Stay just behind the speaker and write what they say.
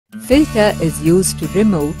Filter is used to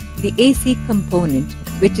remove the AC component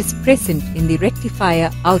which is present in the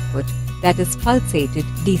rectifier output, that is pulsated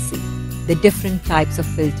DC. The different types of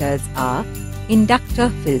filters are Inductor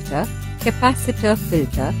Filter, Capacitor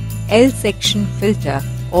Filter, L-section filter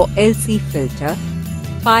or LC filter,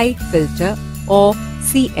 Pi filter or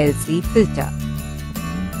CLC filter.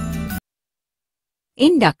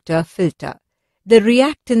 Inductor Filter. The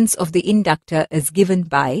reactance of the inductor is given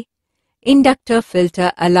by Inductor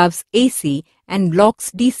filter allows AC and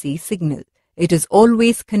blocks DC signal. It is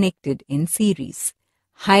always connected in series.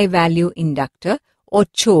 High-value inductor or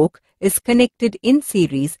choke is connected in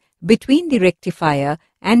series between the rectifier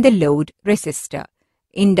and the load resistor.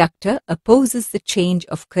 Inductor opposes the change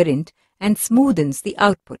of current and smoothens the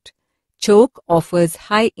output. Choke offers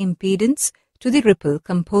high impedance to the ripple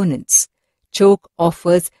components. Choke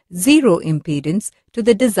offers zero impedance to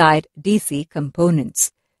the desired DC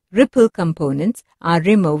components. Ripple components are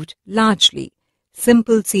removed largely.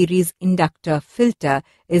 Simple series inductor filter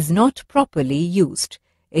is not properly used.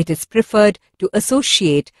 It is preferred to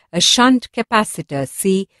associate a shunt capacitor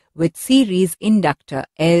C with series inductor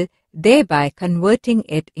L, thereby converting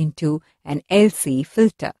it into an LC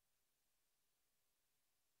filter.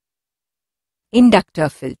 Inductor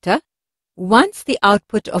filter. Once the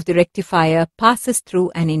output of the rectifier passes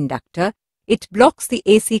through an inductor, it blocks the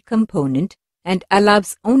AC component and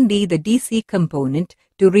allows only the DC component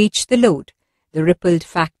to reach the load. The rippled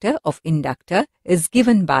factor of inductor is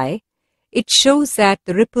given by, it shows that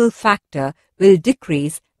the ripple factor will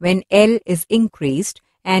decrease when L is increased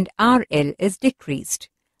and RL is decreased.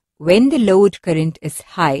 When the load current is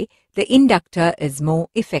high, the inductor is more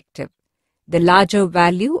effective. The larger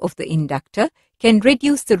value of the inductor can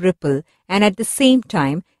reduce the ripple, and at the same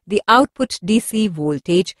time the output DC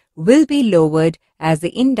voltage will be lowered as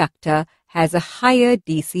the inductor has a higher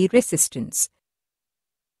DC resistance.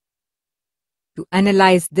 To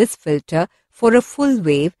analyze this filter for a full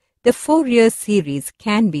wave, the Fourier series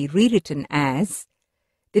can be rewritten as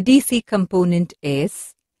the DC component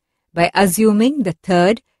is, by assuming the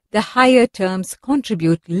third, the higher terms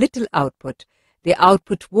contribute little output. The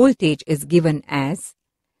output voltage is given as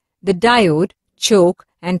the diode, choke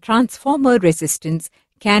and transformer resistance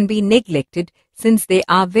can be neglected since they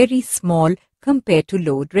are very small compared to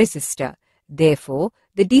load resistor. Therefore,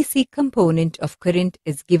 the DC component of current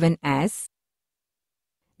is given as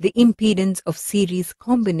the impedance of series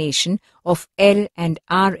combination of L and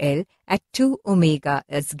RL at 2 ohms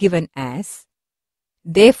is given as,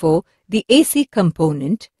 therefore, the AC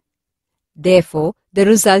component, therefore, the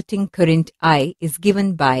resulting current I is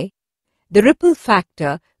given by the ripple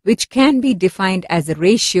factor, which can be defined as a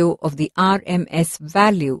ratio of the RMS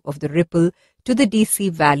value of the ripple to the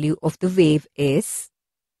DC value of the wave is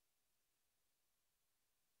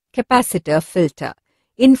Capacitor filter.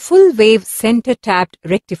 In full wave center tapped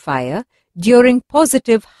rectifier, during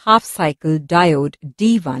positive half cycle diode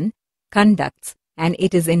D1 conducts and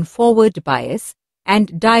it is in forward bias, and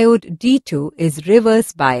diode D2 is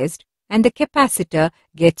reverse biased, and the capacitor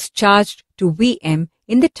gets charged to Vm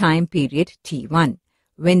in the time period T1.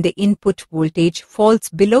 When the input voltage falls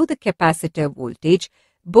below the capacitor voltage,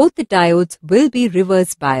 both the diodes will be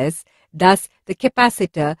reverse biased, thus the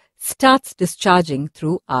capacitor starts discharging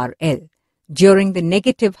through RL. During the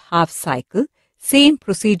negative half cycle, same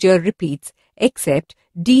procedure repeats except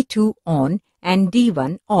D2 on and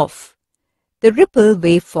D1 off. The ripple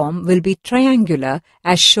waveform will be triangular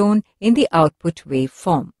as shown in the output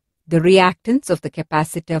waveform. The reactance of the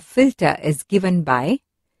capacitor filter is given by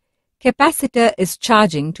capacitor is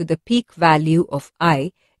charging to the peak value of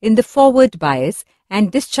I in the forward bias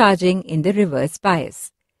and discharging in the reverse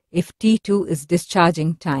bias. If T2 is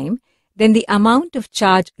discharging time, then the amount of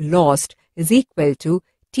charge lost is equal to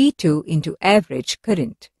T2 into average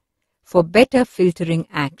current. For better filtering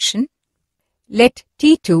action, let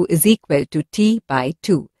T2 is equal to T by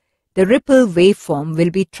 2. The ripple waveform will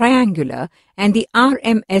be triangular and the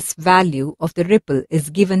RMS value of the ripple is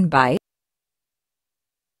given by.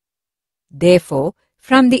 Therefore,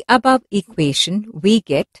 from the above equation we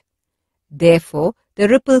get, therefore, the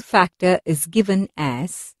ripple factor is given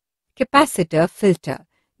as capacitor filter.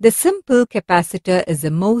 The simple capacitor is the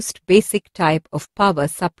most basic type of power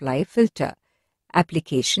supply filter.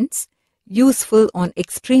 Applications: useful on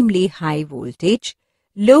extremely high voltage,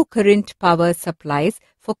 low current power supplies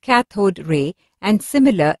for cathode ray and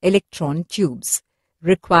similar electron tubes.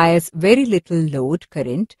 Requires very little load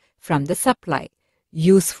current from the supply.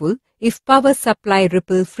 Useful if power supply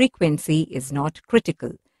ripple frequency is not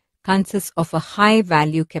critical. Consists of a high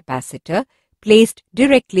value capacitor placed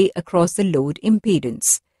directly across the load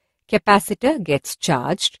impedance. Capacitor gets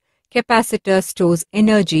charged. Capacitor stores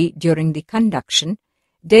energy during the conduction,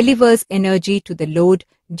 delivers energy to the load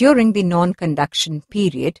during the non-conduction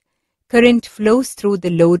period, current flows through the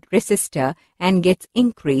load resistor and gets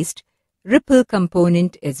increased, ripple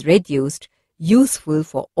component is reduced, useful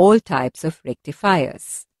for all types of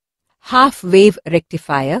rectifiers. Half-wave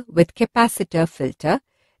rectifier with capacitor filter,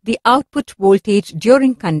 the output voltage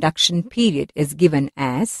during conduction period is given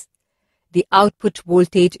as, the output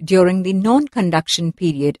voltage during the non-conduction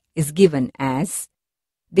period is given as,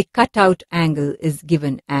 the cutout angle is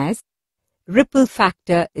given as, ripple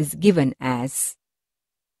factor is given as.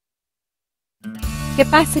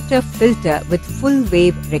 Capacitor filter with full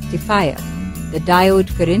wave rectifier. The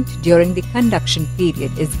diode current during the conduction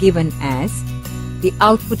period is given as, the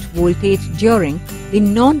output voltage during the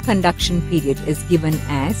non-conduction period is given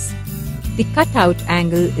as, the cutout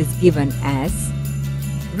angle is given as,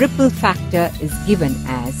 ripple factor is given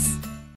as.